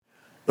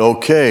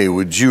Okay,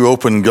 would you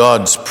open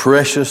God's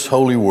precious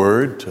holy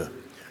word to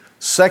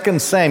 2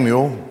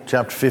 Samuel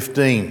chapter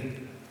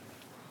 15.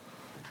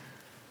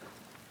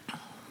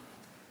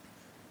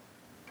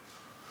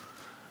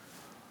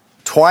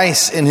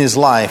 Twice in his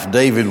life,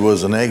 David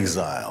was an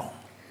exile.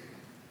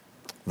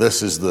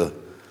 This is the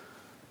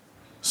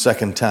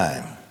second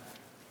time.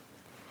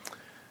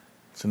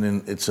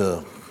 It's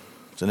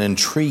an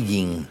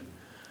intriguing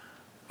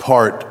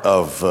part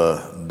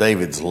of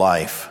David's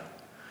life.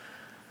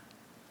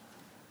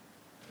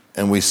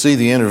 And we see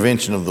the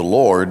intervention of the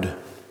Lord,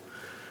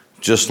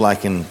 just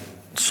like in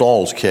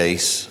Saul's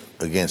case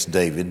against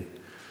David.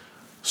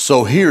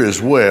 So here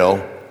as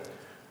well,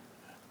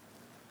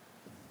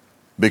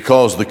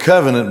 because the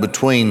covenant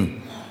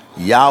between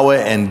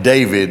Yahweh and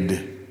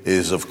David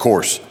is, of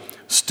course,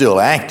 still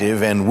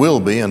active and will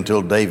be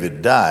until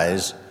David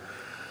dies.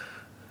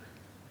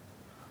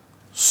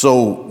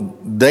 So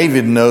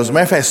David knows, as a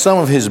matter of fact, some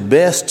of his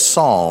best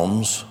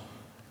psalms,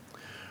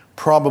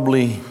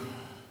 probably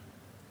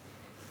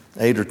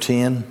 8 or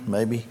 10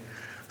 maybe,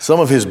 some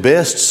of his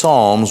best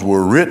psalms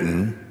were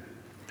written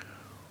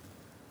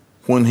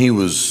when he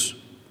was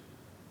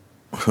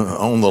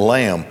on the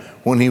lam,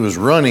 when he was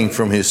running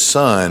from his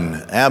son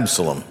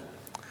Absalom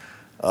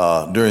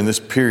during this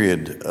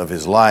period of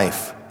his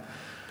life.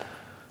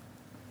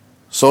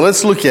 So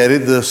let's look at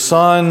it. The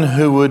son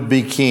who would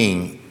be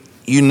king.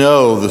 You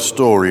know the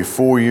story.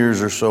 4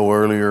 years or so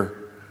earlier,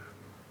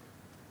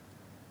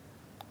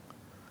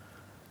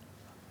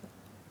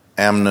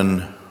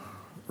 Amnon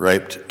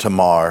raped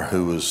Tamar,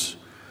 who was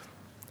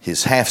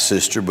his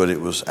half-sister, but it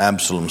was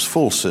Absalom's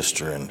full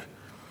sister. And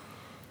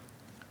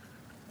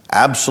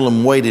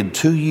Absalom waited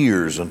 2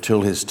 years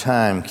until his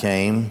time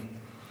came,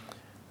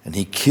 and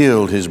he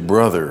killed his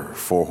brother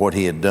for what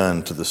he had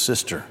done to the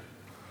sister.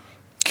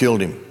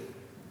 Killed him.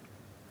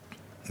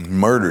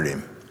 Murdered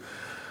him.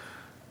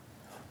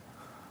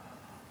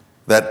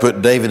 That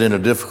put David in a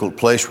difficult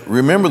place.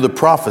 Remember, the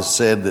prophet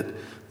said that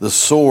the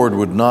sword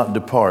would not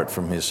depart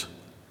from his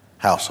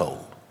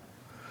household.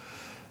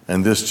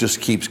 And this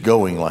just keeps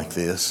going like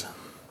this.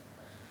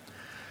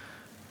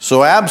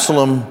 So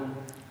Absalom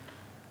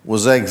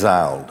was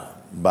exiled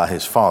by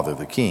his father,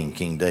 the king,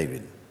 King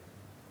David.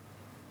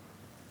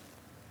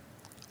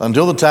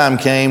 Until the time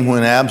came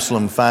when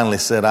Absalom finally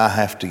said, I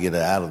have to get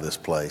out of this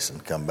place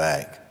and come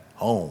back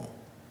home.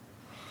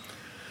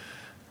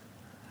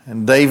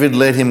 And David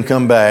let him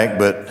come back,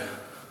 but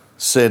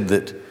said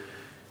that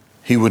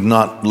he would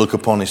not look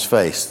upon his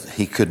face.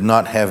 He could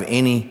not have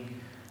any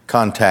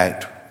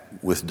contact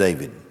with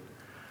David.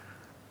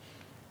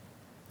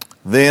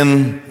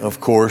 Then, of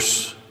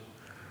course,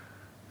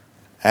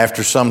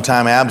 after some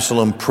time,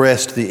 Absalom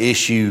pressed the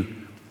issue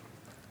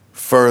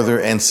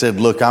further and said,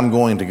 look, I'm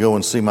going to go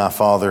and see my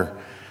father,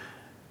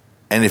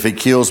 and if it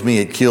kills me,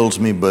 it kills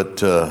me,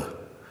 but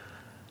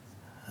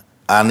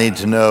I need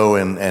to know,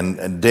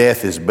 and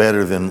death is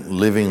better than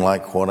living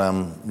like what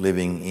I'm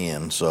living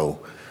in. So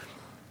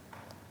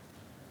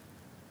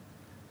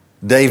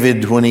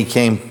David, when he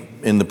came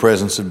in the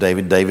presence of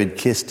David, David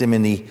kissed him,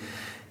 and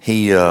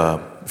he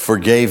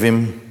forgave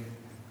him,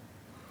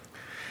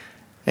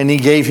 and he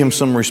gave him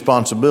some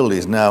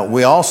responsibilities. Now,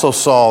 we also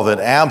saw that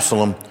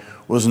Absalom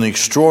was an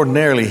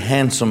extraordinarily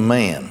handsome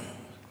man.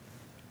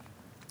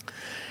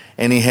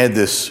 And he had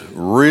this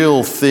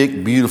real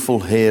thick, beautiful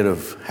head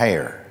of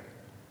hair.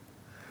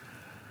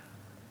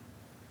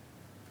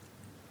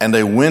 And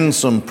a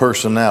winsome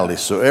personality.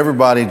 So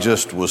everybody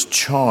just was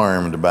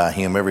charmed by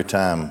him every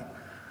time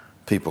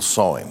people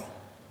saw him.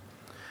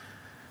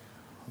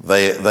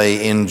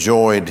 They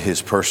enjoyed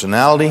his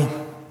personality,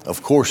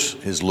 of course,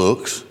 his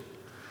looks.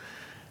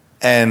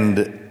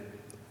 And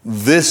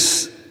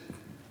this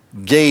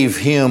gave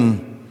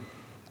him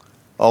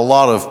a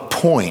lot of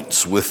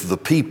points with the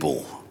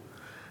people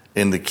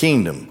in the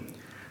kingdom.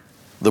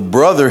 The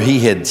brother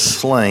he had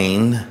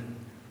slain,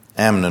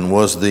 Amnon,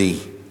 was the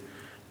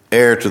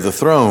heir to the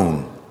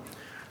throne.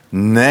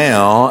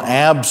 Now,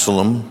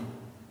 Absalom,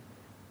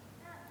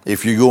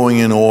 if you're going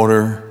in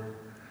order,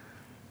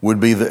 would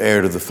be the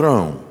heir to the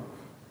throne.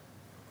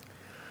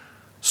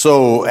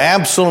 So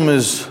Absalom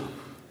is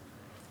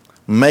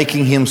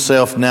making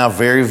himself now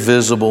very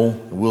visible.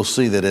 We'll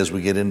see that as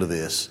we get into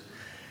this.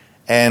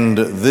 And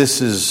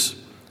this is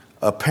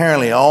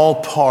apparently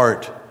all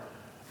part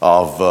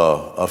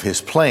of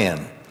his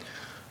plan.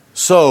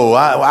 So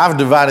I've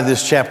divided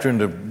this chapter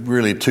into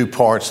really two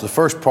parts. The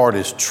first part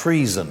is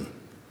treason.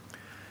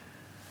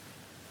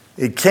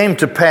 It came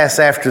to pass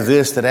after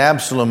this that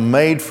Absalom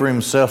made for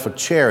himself a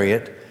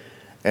chariot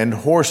and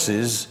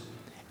horses,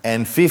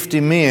 and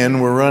 50 men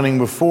were running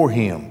before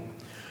him.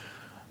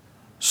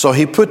 So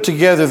he put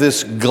together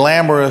this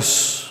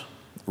glamorous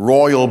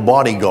royal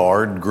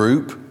bodyguard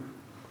group,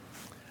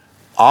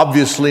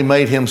 obviously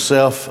made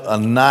himself a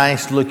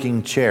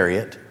nice-looking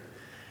chariot,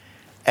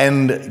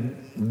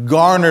 and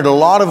garnered a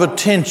lot of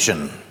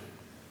attention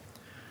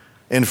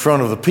in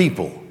front of the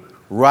people.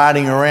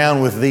 Riding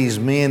around with these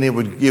men, it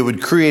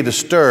would create a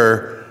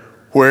stir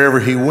wherever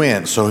he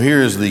went. So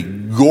here's the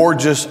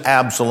gorgeous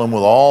Absalom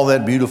with all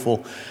that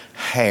beautiful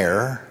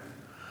hair.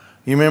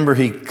 You remember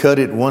he cut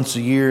it once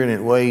a year and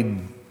it weighed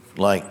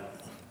like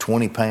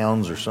 20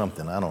 pounds or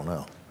something. I don't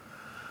know.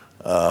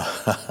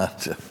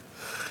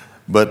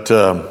 But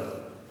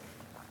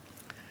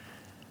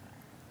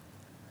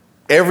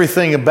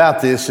everything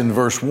about this in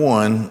verse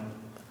 1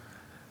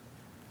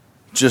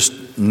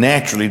 just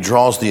naturally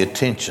draws the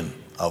attention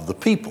of the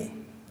people.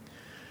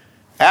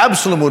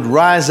 Absalom would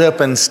rise up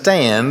and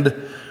stand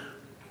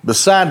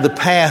beside the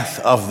path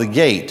of the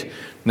gate.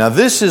 Now,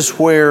 this is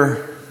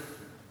where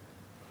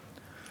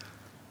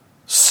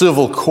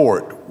civil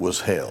court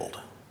was held.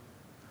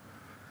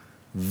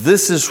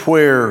 This is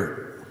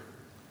where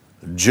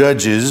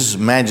judges,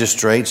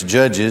 magistrates,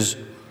 judges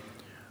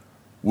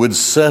would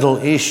settle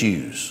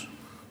issues.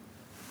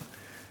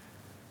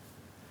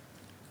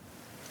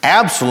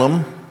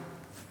 Absalom,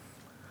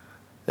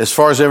 as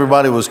far as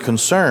everybody was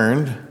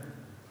concerned,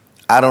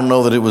 I don't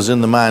know that it was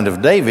in the mind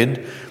of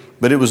David,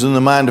 but it was in the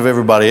mind of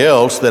everybody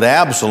else that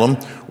Absalom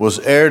was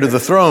heir to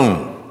the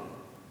throne.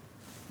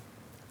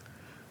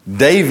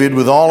 David,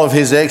 with all of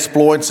his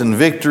exploits and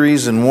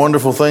victories and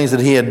wonderful things that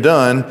he had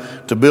done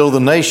to build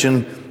the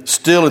nation,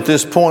 still at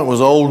this point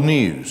was old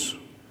news.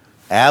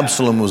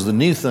 Absalom was the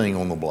new thing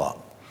on the block.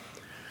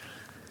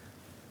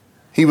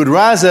 He would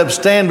rise up,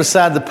 stand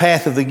beside the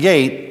path of the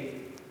gate,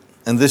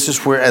 and this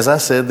is where, as I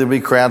said, there'd be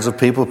crowds of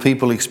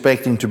people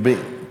expecting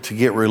to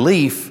get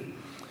relief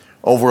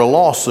over a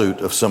lawsuit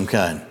of some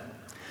kind.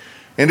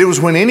 And it was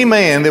when any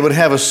man that would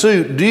have a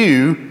suit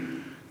due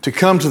to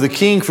come to the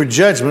king for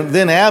judgment,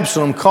 then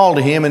Absalom called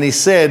to him and he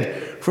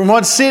said, "From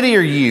what city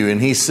are you?"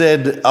 And he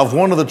said, "Of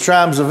one of the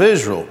tribes of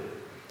Israel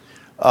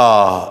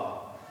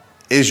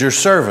is your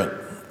servant."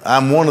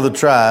 "I'm one of the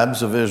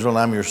tribes of Israel,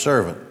 I'm your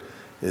servant,"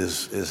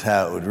 is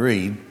how it would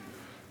read.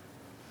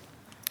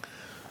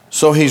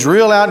 So he's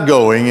real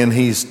outgoing and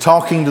he's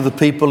talking to the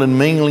people and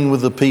mingling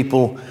with the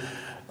people,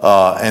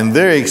 and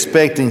they're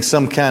expecting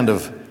some kind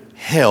of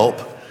help,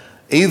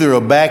 either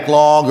a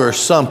backlog or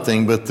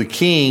something, but the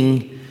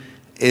king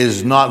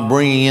is not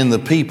bringing in the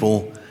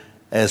people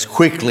as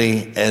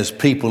quickly as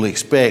people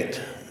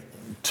expect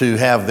to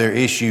have their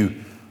issue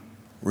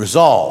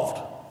resolved.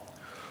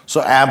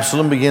 So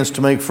Absalom begins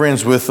to make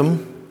friends with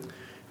them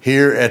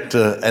here at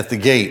the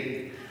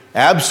gate.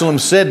 Absalom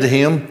said to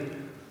him,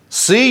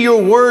 "See,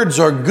 your words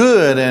are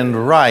good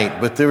and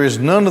right, but there is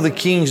none of the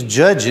king's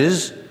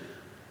judges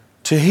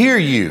to hear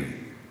you."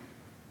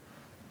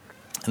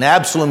 And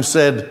Absalom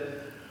said,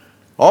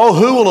 "Oh,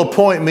 who will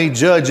appoint me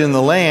judge in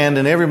the land?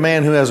 And every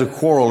man who has a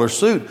quarrel or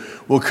suit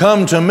will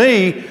come to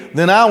me,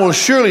 then I will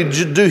surely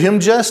do him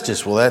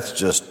justice." Well, that's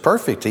just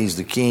perfect. He's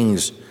the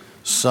king's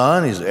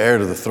son. He's heir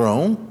to the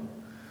throne.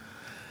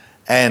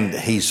 And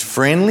he's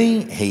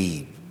friendly.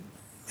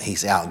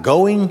 He's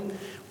outgoing.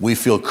 We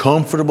feel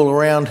comfortable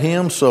around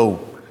him. So,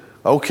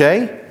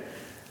 okay.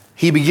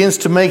 He begins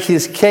to make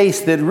his case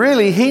that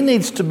really he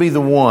needs to be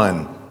the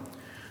one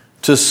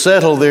to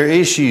settle their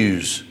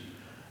issues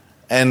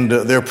and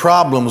their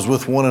problems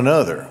with one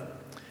another.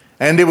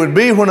 And it would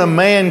be when a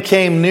man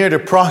came near to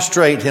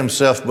prostrate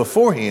himself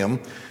before him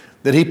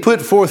that he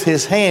put forth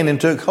his hand and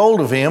took hold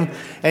of him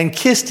and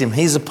kissed him.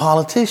 He's a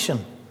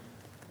politician.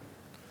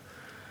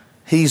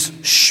 He's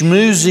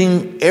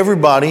schmoozing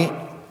everybody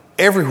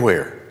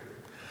everywhere.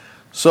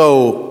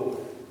 So,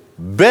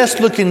 best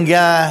looking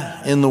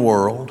guy in the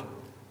world,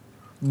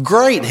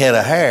 great head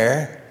of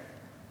hair,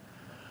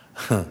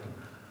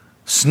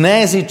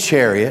 snazzy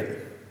chariot,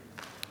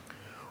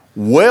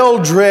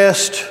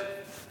 well-dressed,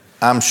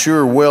 I'm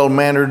sure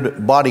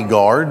well-mannered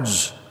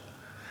bodyguards,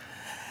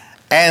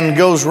 and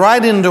goes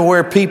right into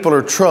where people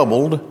are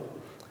troubled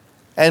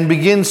and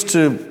begins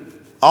to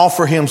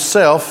offer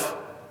himself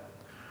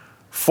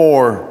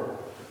for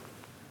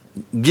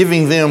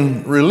giving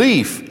them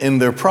relief in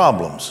their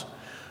problems.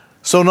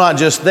 So not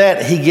just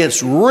that, he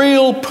gets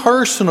real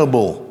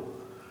personable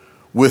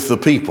with the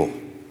people.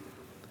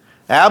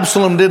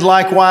 Absalom did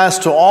likewise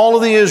to all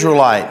of the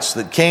Israelites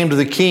that came to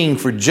the king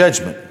for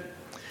judgment.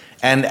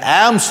 And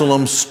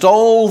Absalom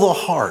stole the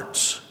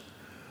hearts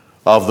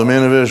of the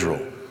men of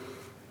Israel.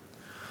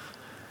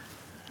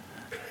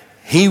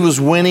 He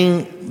was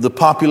winning the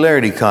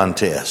popularity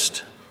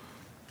contest.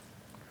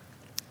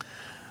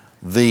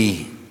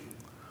 The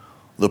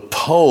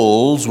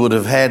polls would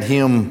have had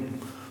him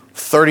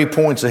 30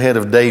 points ahead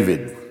of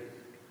David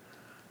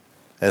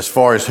as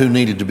far as who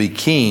needed to be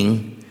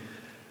king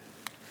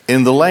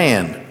in the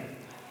land.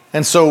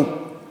 And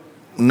so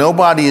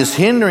nobody is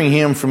hindering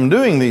him from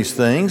doing these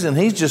things, and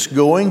he's just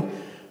going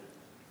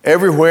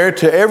everywhere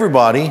to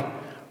everybody,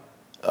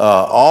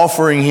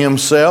 offering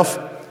himself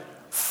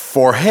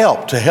for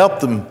help, to help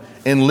them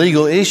in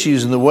legal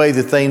issues in the way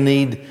that they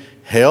need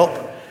help,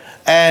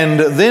 and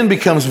then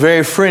becomes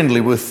very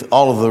friendly with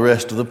all of the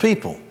rest of the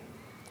people.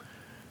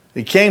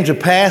 It came to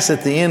pass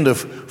at the end of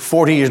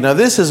 40 years. Now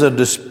this is a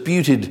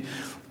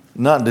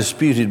not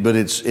disputed, but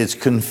it's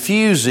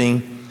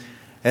confusing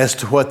as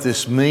to what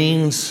this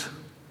means.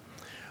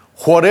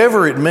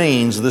 Whatever it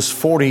means, this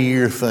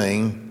 40-year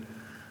thing,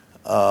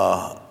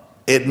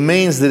 it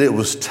means that it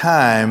was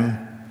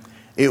time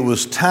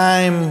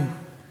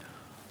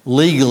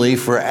legally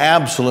for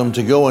Absalom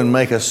to go and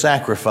make a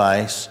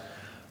sacrifice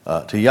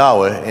to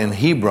Yahweh in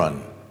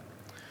Hebron.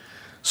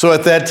 So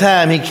at that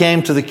time he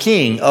came to the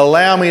king.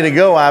 Allow me to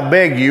go, I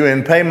beg you,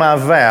 and pay my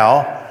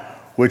vow,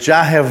 which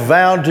I have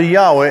vowed to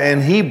Yahweh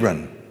in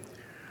Hebron.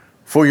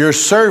 For your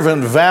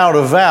servant vowed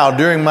a vow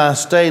during my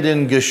stay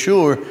in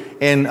Geshur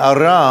in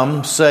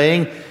Aram,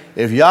 saying,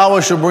 if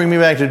Yahweh shall bring me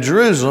back to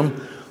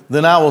Jerusalem,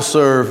 then I will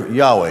serve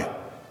Yahweh.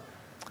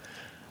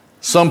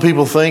 Some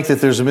people think that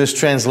there's a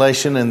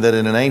mistranslation and that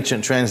in an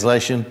ancient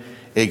translation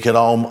it could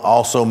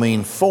also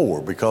mean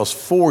 4, because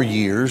 4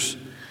 years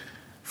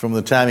from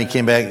the time he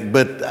came back.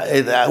 But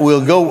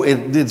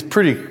it's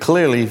pretty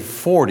clearly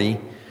 40.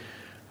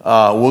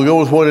 We'll go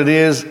with what it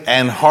is,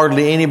 and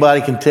hardly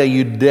anybody can tell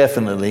you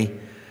definitely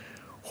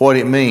what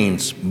it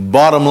means.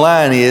 Bottom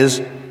line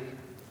is,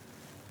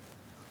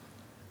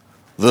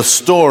 the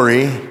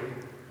story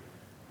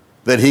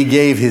that he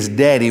gave his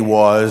daddy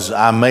was,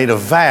 I made a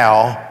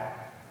vow,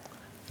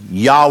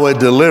 Yahweh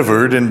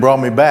delivered and brought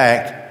me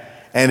back,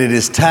 and it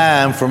is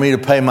time for me to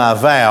pay my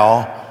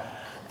vow,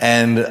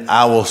 and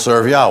I will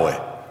serve Yahweh.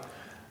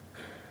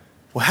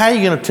 Well, how are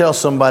you going to tell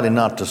somebody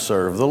not to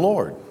serve the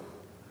Lord?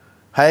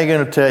 How are you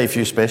going to tell,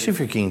 especially if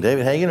you're King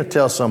David, how are you going to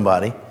tell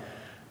somebody,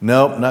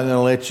 nope, not going to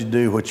let you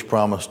do what you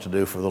promised to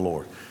do for the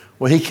Lord?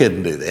 Well, he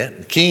couldn't do that.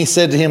 The king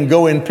said to him,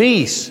 go in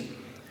peace.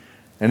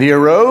 And he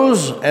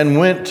arose and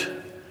went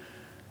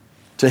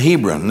to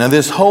Hebron. Now,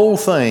 this whole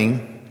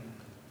thing,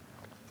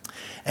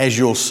 as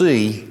you'll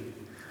see,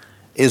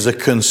 is a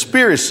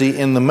conspiracy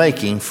in the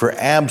making for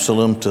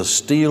Absalom to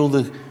steal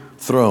the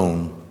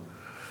throne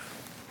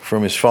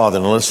from his father.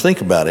 Now, let's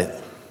think about it.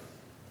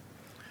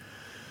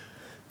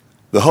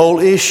 The whole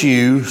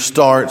issue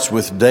starts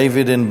with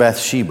David and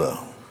Bathsheba.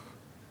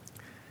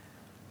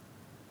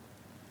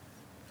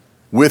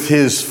 With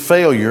his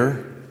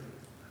failure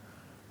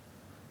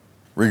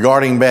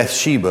regarding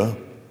Bathsheba,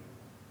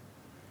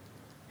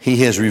 he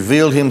has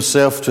revealed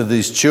himself to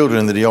these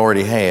children that he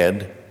already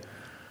had,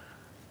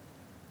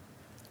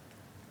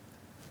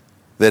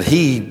 that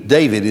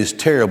David, is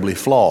terribly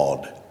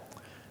flawed.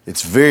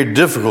 It's very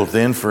difficult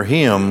then for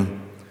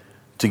him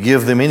to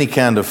give them any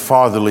kind of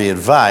fatherly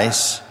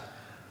advice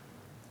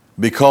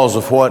because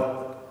of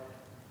what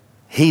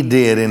he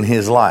did in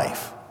his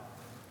life.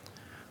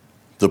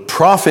 The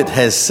prophet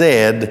has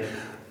said,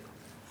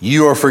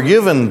 you are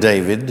forgiven,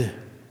 David,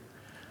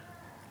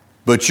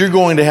 but you're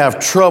going to have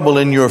trouble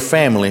in your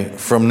family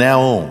from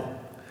now on,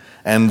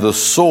 and the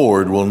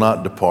sword will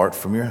not depart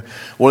from your...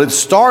 Well, it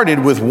started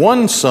with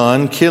one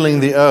son killing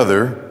the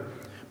other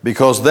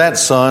because that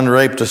son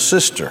raped a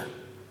sister.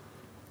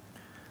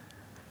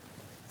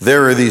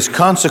 There are these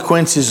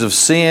consequences of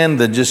sin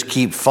that just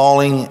keep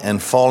falling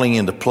and falling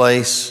into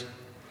place.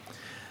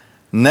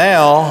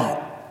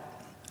 Now,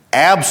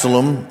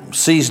 Absalom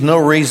sees no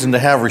reason to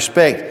have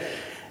respect.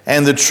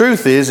 And the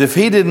truth is, if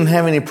he didn't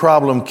have any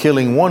problem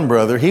killing one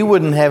brother, he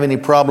wouldn't have any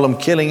problem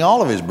killing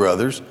all of his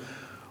brothers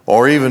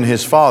or even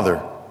his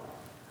father,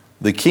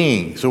 the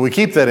king. So we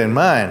keep that in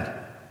mind.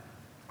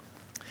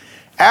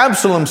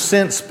 Absalom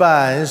sent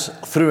spies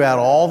throughout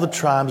all the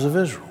tribes of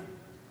Israel,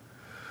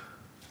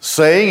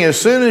 saying, as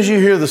soon as you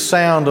hear the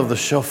sound of the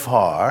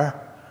shofar,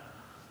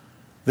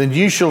 then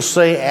you shall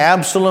say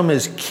Absalom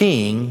is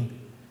king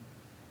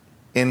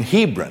in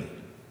Hebron.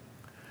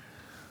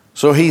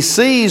 So he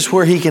sees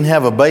where he can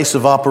have a base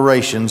of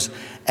operations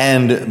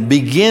and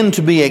begin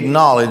to be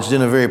acknowledged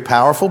in a very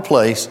powerful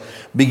place,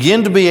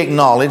 begin to be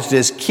acknowledged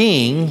as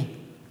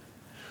king,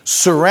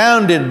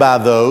 surrounded by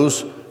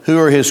those who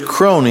are his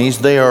cronies.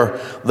 They are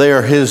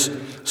his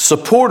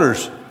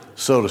supporters,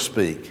 so to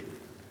speak.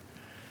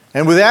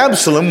 And with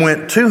Absalom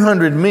went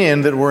 200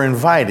 men that were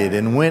invited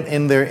and went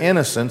in their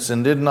innocence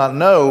and did not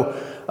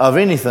know of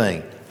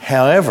anything.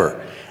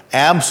 However,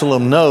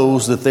 Absalom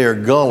knows that they are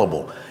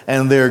gullible,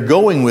 and they're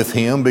going with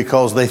him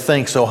because they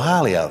think so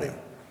highly of him.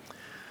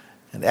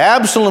 And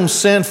Absalom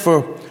sent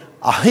for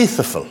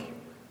Ahithophel,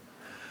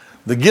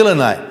 the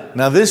Gilonite.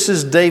 Now, this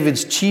is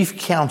David's chief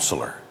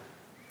counselor.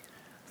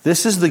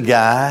 This is the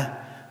guy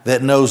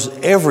that knows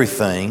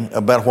everything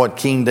about what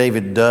King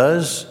David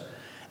does,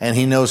 and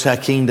he knows how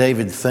King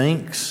David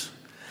thinks.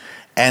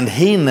 And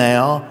he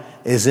now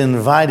is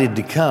invited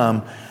to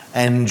come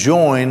and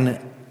join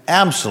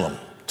Absalom,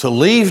 to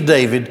leave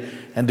David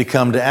and to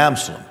come to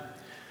Absalom.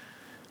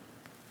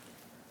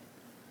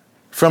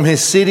 From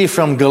his city,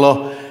 from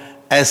Gilo,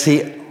 as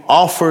he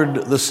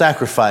offered the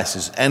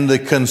sacrifices. And the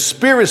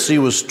conspiracy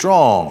was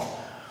strong.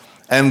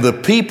 And the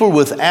people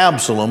with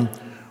Absalom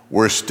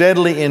were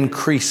steadily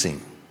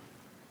increasing.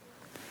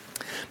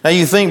 Now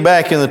you think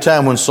back in the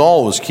time when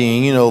Saul was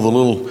king,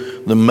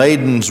 the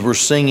maidens were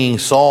singing,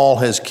 Saul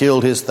has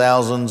killed his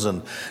thousands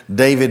and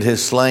David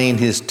has slain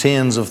his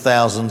tens of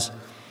thousands.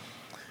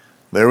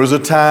 There was a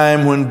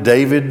time when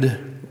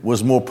David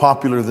was more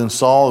popular than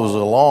Saul. It was a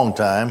long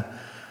time.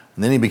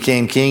 And then he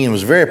became king and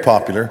was very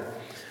popular.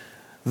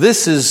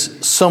 This is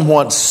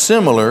somewhat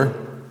similar,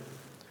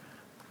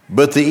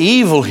 but the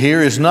evil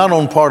here is not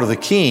on part of the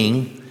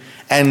king,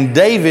 and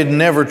David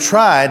never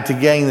tried to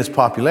gain this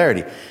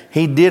popularity.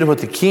 he did what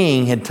the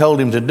king had told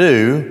him to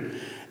do,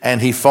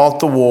 and he fought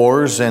the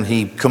wars, and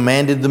he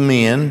commanded the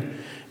men,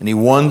 and he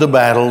won the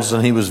battles,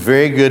 and he was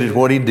very good at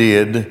what he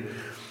did.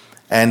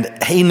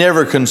 And he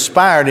never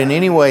conspired in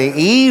any way,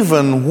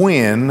 even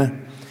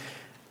when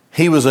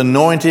he was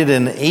anointed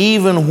and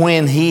even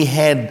when he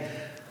had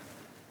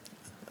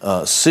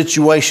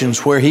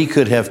situations where he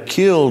could have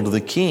killed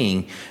the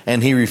king,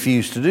 and he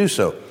refused to do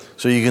so.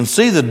 So you can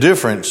see the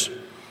difference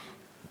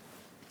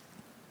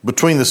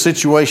between the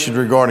situation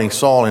regarding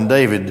Saul and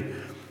David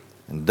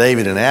and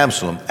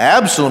Absalom.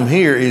 Absalom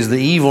here is the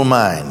evil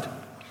mind.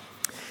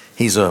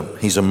 He's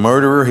a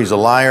murderer, he's a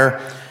liar,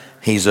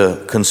 he's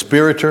a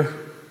conspirator.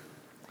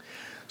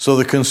 So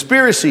the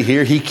conspiracy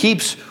here, he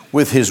keeps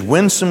with his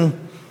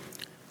winsome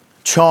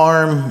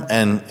charm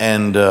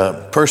and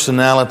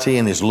personality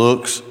and his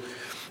looks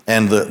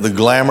and the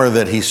glamour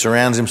that he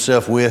surrounds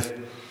himself with.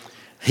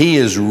 He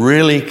is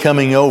really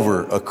coming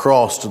over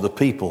across to the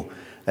people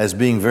as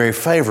being very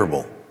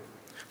favorable.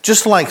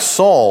 Just like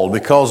Saul,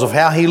 because of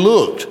how he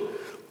looked,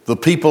 the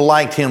people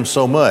liked him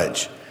so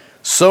much.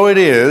 So it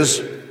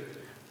is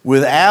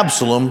with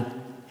Absalom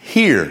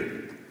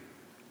here.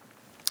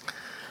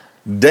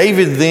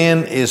 David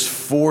then is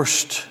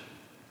forced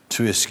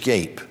to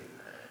escape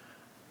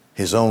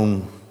his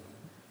own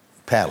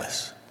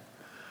palace.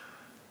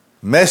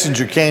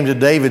 Messenger came to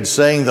David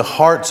saying, the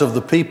hearts of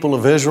the people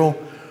of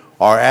Israel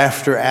are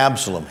after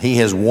Absalom. He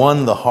has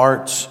won the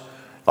hearts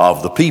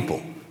of the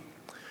people.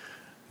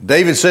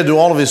 David said to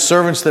all of his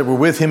servants that were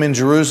with him in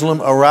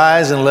Jerusalem,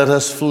 arise and let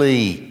us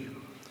flee,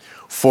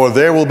 for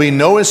there will be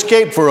no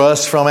escape for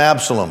us from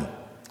Absalom.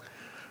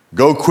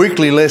 Go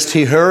quickly, lest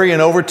he hurry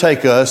and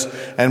overtake us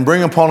and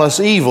bring upon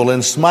us evil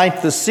and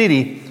smite the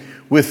city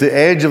with the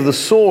edge of the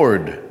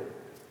sword.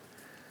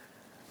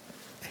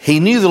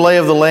 He knew the lay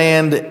of the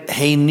land.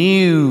 He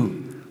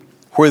knew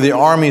where the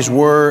armies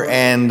were,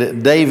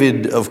 and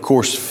David, of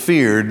course,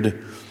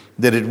 feared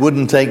that it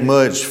wouldn't take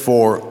much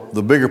for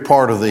the bigger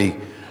part of the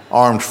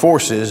armed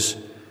forces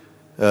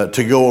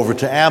to go over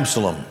to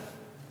Absalom.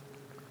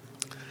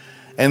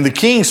 And the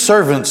king's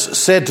servants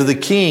said to the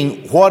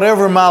king,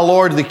 whatever my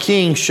lord the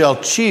king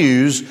shall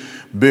choose,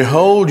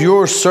 behold,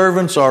 your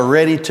servants are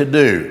ready to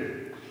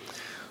do.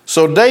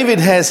 So David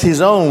has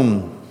his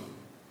own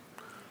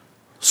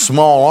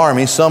small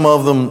army. Some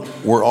of them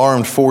were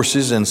armed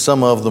forces and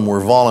some of them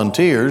were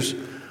volunteers.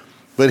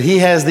 But he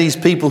has these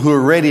people who are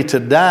ready to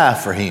die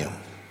for him.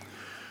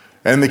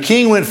 And the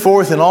king went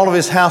forth, and all of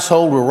his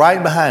household were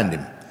right behind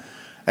him.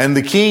 And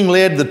the king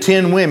led the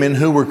 10 women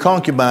who were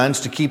concubines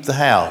to keep the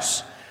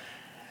house.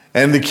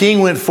 And the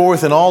king went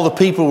forth, and all the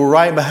people were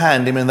right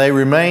behind him, and they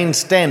remained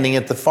standing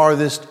at the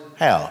farthest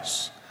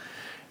house.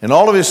 And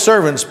all of his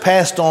servants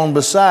passed on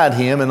beside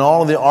him, and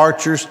all of the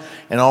archers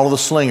and all of the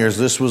slingers.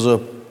 This was a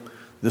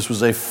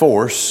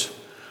force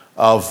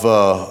of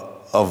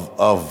the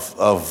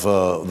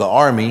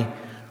army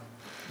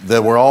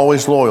that were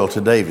always loyal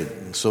to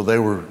David. So they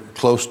were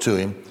close to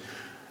him.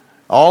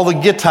 All the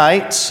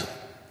Gittites,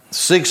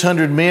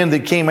 600 men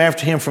that came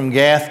after him from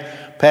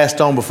Gath, passed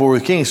on before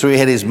the king. So he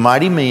had his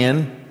mighty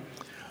men.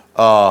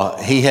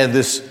 He had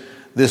this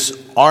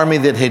army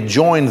that had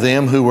joined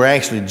them, who were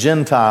actually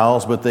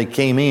Gentiles, but they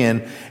came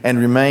in and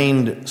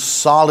remained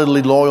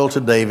solidly loyal to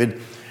David,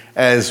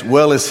 as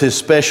well as his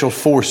special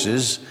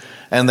forces.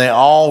 And they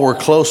all were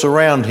close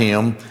around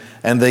him,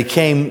 and they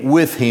came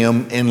with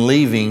him in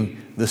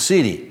leaving the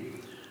city.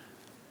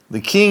 The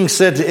king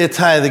said to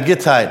Ittai the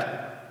Gittite,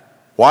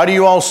 why do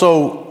you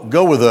also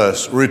go with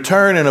us?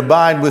 Return and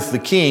abide with the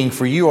king,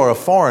 for you are a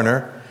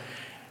foreigner.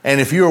 And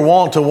if you are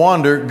wont to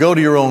wander, go to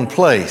your own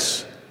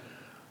place.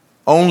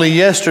 Only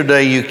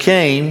yesterday you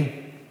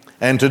came,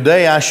 and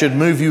today I should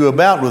move you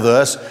about with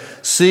us,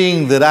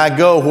 seeing that I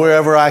go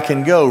wherever I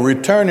can go.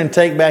 Return and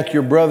take back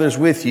your brothers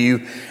with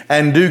you,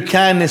 and do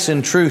kindness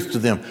and truth to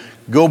them.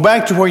 Go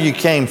back to where you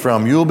came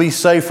from. You'll be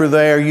safer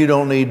there. You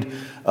don't need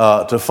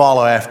to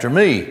follow after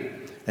me.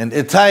 And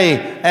Ittai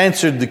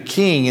answered the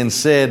king and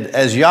said,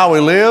 as Yahweh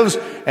lives,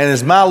 and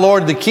as my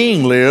lord the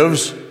king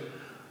lives,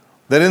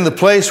 that in the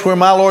place where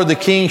my lord the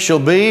king shall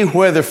be,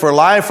 whether for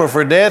life or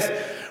for death,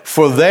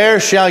 for there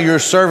shall your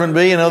servant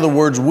be. In other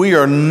words, we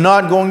are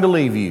not going to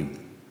leave you.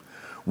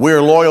 We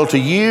are loyal to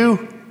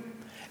you,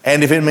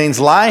 and if it means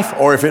life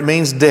or if it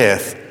means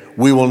death,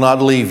 we will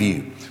not leave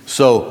you.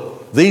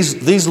 So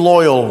these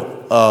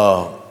loyal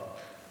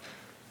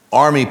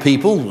army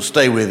people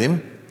stay with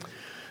him.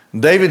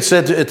 David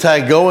said to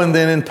Ittai, go and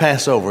then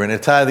pass over. And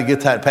Ittai the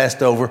Gittite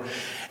passed over,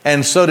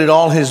 and so did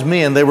all his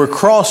men. They were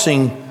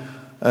crossing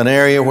an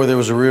area where there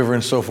was a river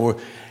and so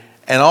forth.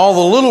 And all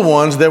the little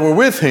ones that were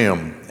with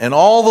him, and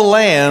all the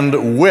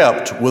land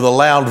wept with a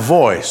loud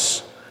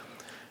voice.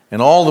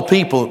 And all the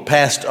people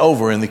passed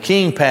over, and the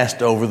king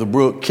passed over the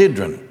brook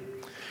Kidron.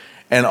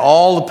 And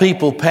all the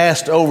people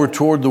passed over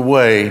toward the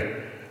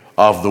way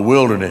of the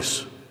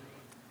wilderness.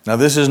 Now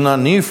this is not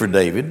new for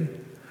David,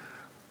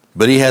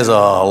 but he has a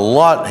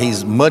lot,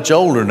 he's much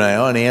older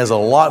now, and he has a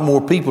lot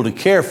more people to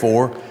care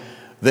for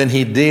than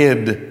he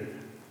did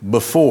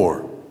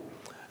before.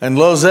 And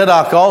lo,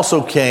 Zadok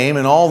also came,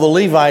 and all the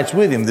Levites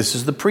with him. This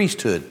is the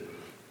priesthood,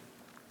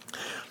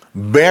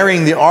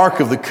 bearing the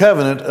ark of the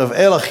covenant of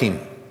Elohim.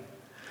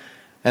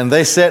 And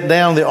they set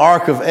down the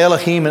ark of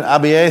Elohim, and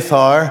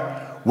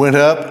Abiathar went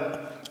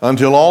up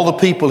until all the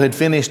people had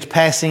finished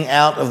passing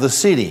out of the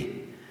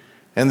city.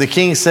 And the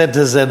king said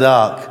to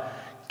Zadok,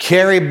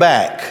 carry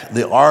back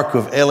the ark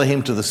of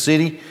Elohim to the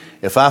city.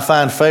 If I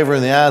find favor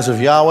in the eyes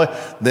of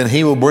Yahweh, then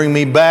he will bring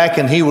me back,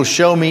 and he will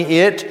show me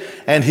it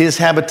and his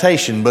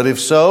habitation. But if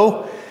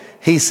so,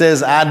 he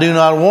says, I do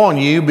not want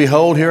you.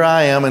 Behold, here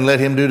I am, and let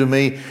him do to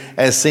me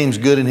as seems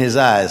good in his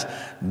eyes.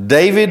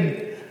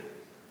 David,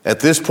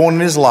 at this point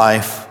in his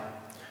life,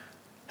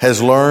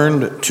 has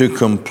learned to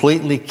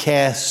completely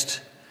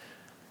cast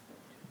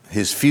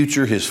his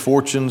future, his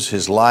fortunes,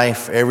 his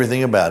life,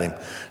 everything about him,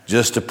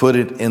 just to put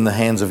it in the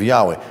hands of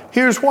Yahweh.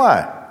 Here's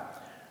why.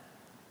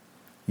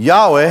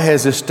 Yahweh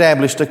has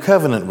established a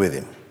covenant with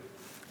him.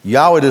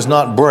 Yahweh does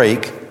not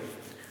break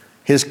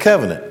his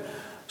covenant.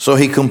 So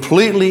he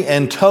completely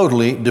and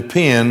totally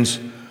depends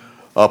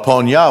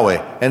upon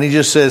Yahweh. And he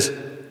just says,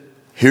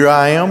 here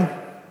I am.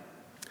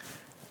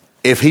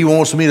 If he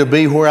wants me to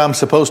be where I'm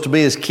supposed to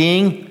be as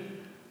king,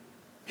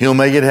 he'll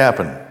make it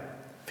happen.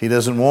 If he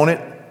doesn't want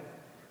it,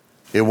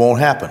 it won't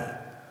happen.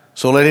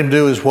 So let him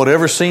do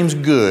whatever seems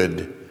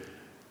good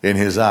in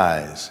his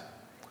eyes.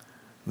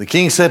 The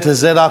king said to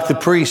Zadok the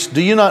priest,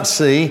 do you not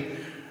see?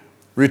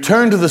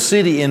 Return to the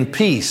city in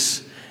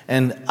peace,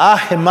 and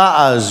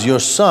Ahimaaz your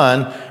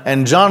son,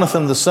 and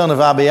Jonathan the son of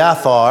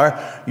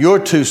Abiathar, your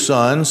 2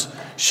 sons,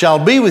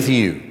 shall be with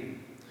you.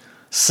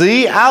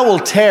 See, I will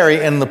tarry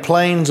in the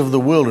plains of the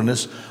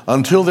wilderness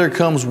until there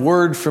comes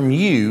word from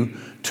you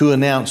to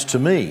announce to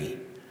me.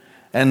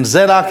 And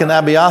Zadok and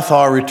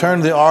Abiathar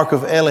returned the ark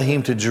of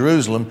Elohim to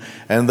Jerusalem,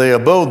 and they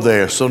abode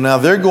there. So now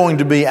they're going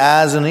to be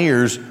eyes and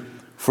ears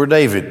for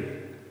David.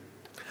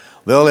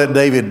 They'll let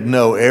David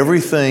know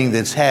everything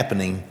that's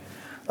happening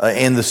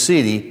in the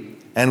city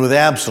and with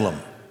Absalom.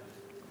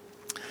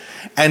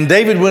 And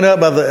David went up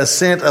by the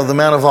ascent of the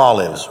Mount of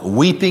Olives,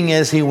 weeping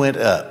as he went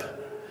up.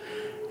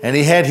 And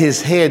he had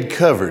his head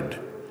covered,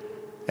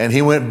 and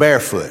he went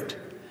barefoot.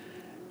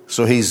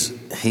 So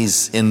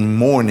he's in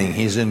mourning,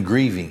 he's in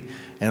grieving.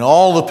 And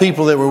all the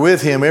people that were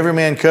with him, every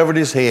man covered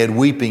his head,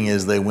 weeping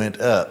as they went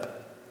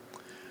up.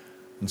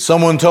 And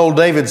someone told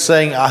David,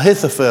 saying,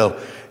 Ahithophel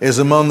is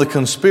among the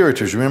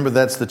conspirators. Remember,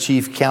 that's the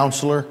chief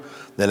counselor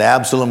that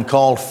Absalom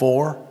called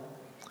for.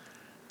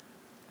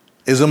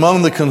 Is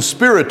among the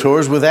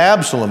conspirators with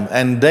Absalom.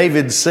 And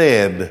David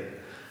said,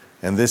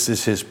 and this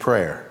is his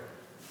prayer,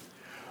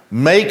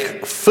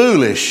 make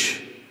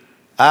foolish,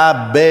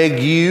 I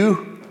beg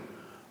you,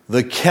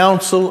 the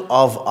counsel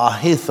of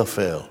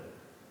Ahithophel,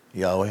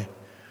 Yahweh.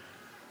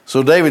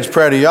 So David's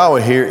prayer to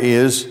Yahweh here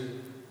is,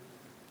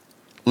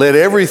 let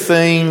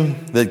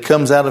everything that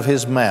comes out of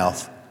his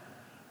mouth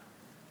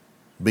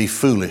be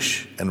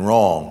foolish and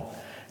wrong,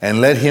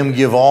 and let him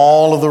give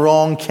all of the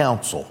wrong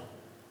counsel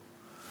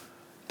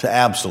to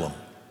Absalom.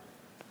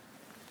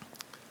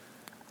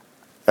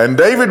 And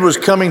David was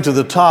coming to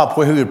the top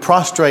where he would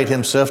prostrate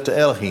himself to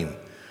Elohim.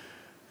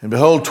 And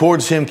behold,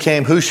 towards him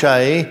came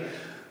Hushai,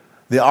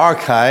 the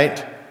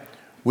Archite,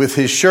 with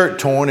his shirt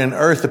torn and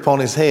earth upon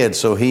his head.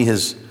 So he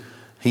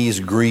is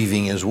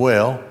grieving as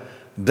well.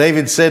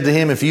 David said to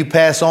him, if you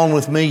pass on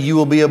with me, you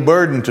will be a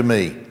burden to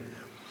me.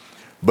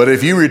 But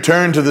if you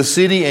return to the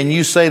city and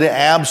you say to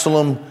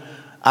Absalom,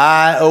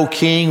 I, O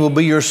king, will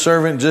be your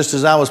servant just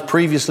as I was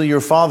previously your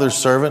father's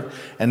servant,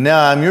 and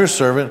now I'm your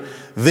servant,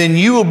 then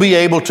you will be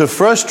able to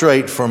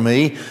frustrate for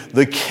me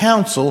the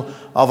counsel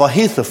of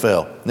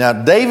Ahithophel. Now,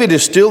 David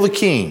is still the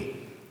king.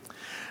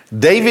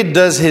 David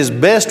does his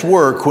best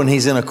work when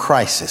he's in a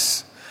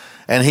crisis.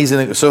 And he's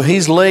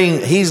laying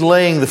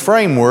the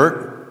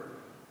framework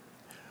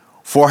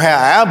for how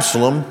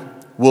Absalom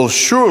will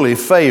surely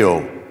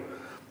fail,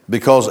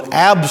 because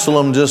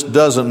Absalom just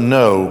doesn't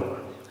know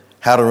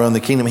how to run the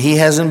kingdom. He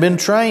hasn't been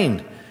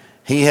trained.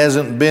 He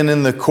hasn't been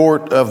in the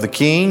court of the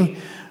king.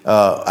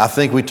 I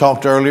think we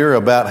talked earlier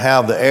about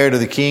how the heir to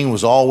the king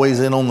was always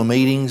in on the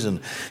meetings,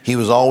 and he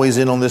was always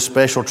in on this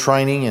special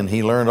training, and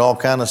he learned all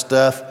kind of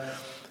stuff.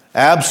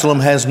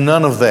 Absalom has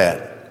none of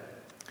that.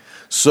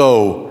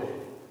 So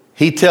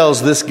he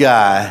tells this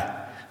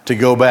guy to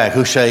go back,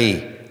 Hushai,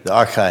 the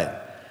Archite.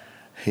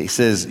 He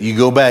says, you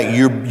go back,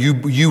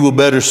 you will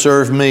better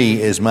serve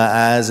me as my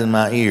eyes and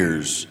my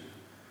ears.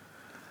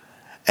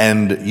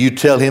 And you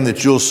tell him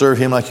that you'll serve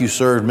him like you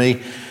served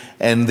me,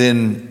 and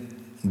then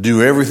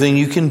do everything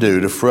you can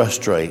do to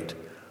frustrate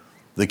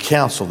the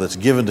counsel that's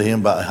given to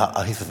him by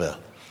Ahithophel.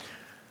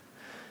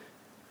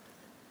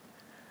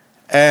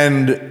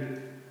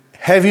 And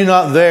have you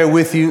not there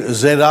with you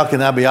Zadok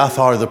and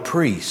Abiathar the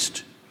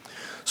priest?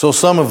 So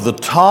some of the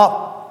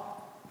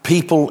top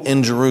people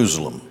in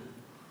Jerusalem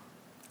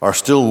are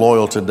still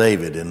loyal to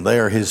David, and they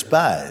are his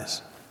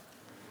spies.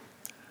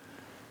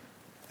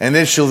 And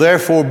it shall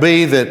therefore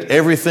be that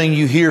everything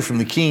you hear from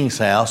the king's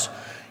house,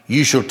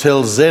 you shall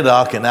tell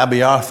Zadok and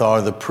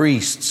Abiathar the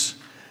priests.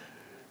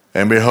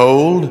 And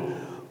behold,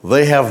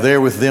 they have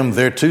there with them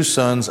their two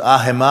sons,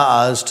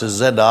 Ahimaaz to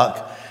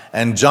Zadok,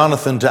 and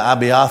Jonathan to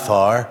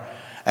Abiathar,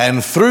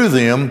 and through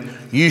them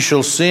you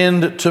shall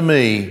send to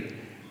me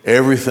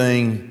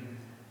everything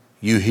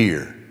you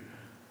hear.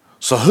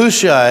 So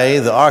Hushai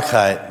the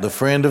Archite, the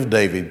friend of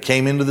David,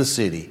 came into the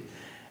city,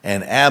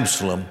 and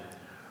Absalom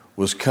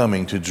was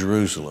coming to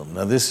Jerusalem.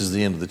 Now this is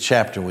the end of the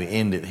chapter. We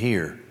end it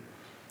here.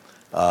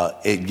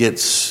 It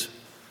gets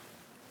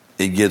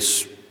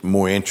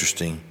more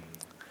interesting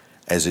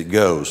as it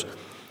goes.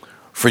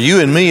 For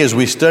you and me, as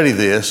we study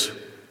this,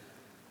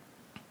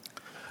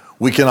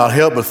 we cannot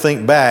help but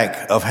think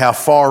back of how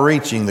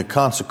far-reaching the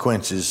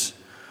consequences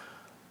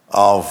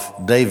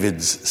of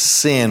David's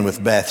sin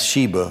with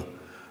Bathsheba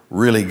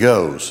really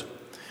goes.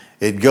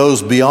 It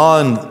goes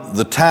beyond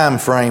the time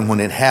frame when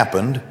it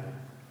happened.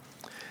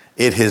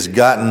 It has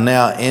gotten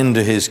now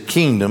into his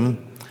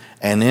kingdom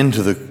and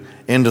into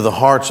the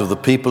hearts of the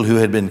people who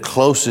had been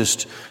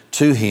closest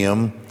to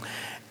him.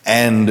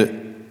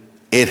 And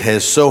it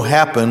has so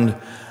happened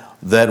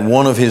that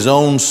one of his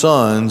own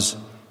sons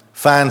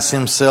finds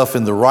himself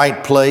in the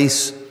right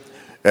place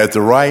at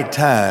the right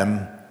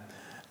time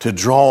to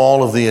draw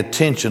all of the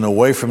attention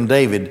away from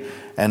David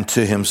and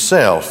to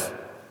himself.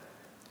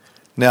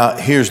 Now,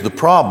 here's the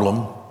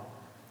problem.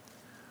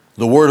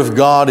 The word of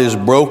God is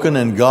broken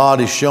and God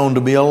is shown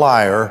to be a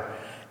liar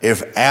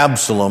if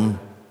Absalom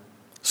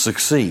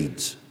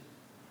succeeds.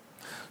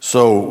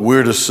 So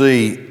we're to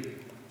see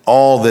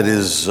all that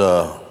is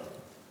on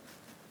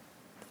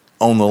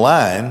the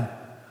line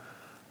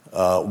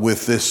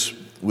with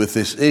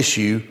this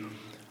issue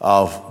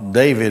of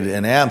David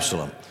and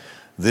Absalom.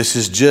 This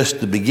is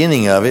just the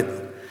beginning of it,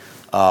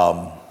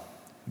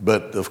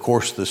 but of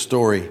course the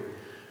story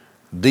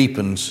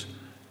deepens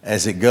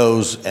as it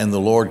goes, and the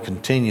Lord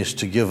continues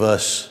to give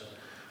us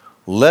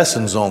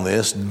lessons on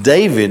this.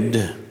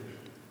 David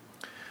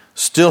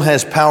still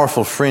has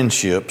powerful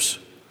friendships,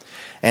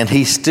 and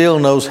he still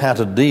knows how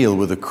to deal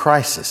with a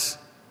crisis.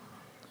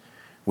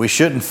 We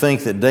shouldn't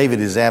think that David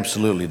is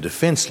absolutely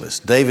defenseless.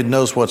 David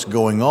knows what's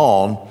going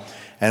on,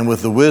 and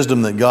with the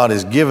wisdom that God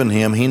has given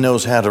him, he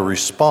knows how to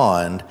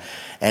respond,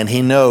 and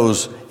he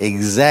knows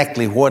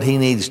exactly what he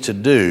needs to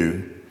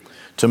do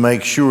to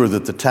make sure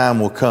that the time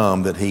will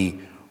come that he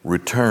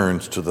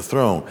returns to the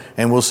throne.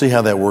 And we'll see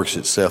how that works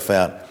itself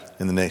out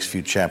in the next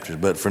few chapters.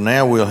 But for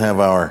now, we'll have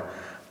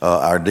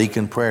our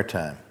deacon prayer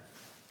time.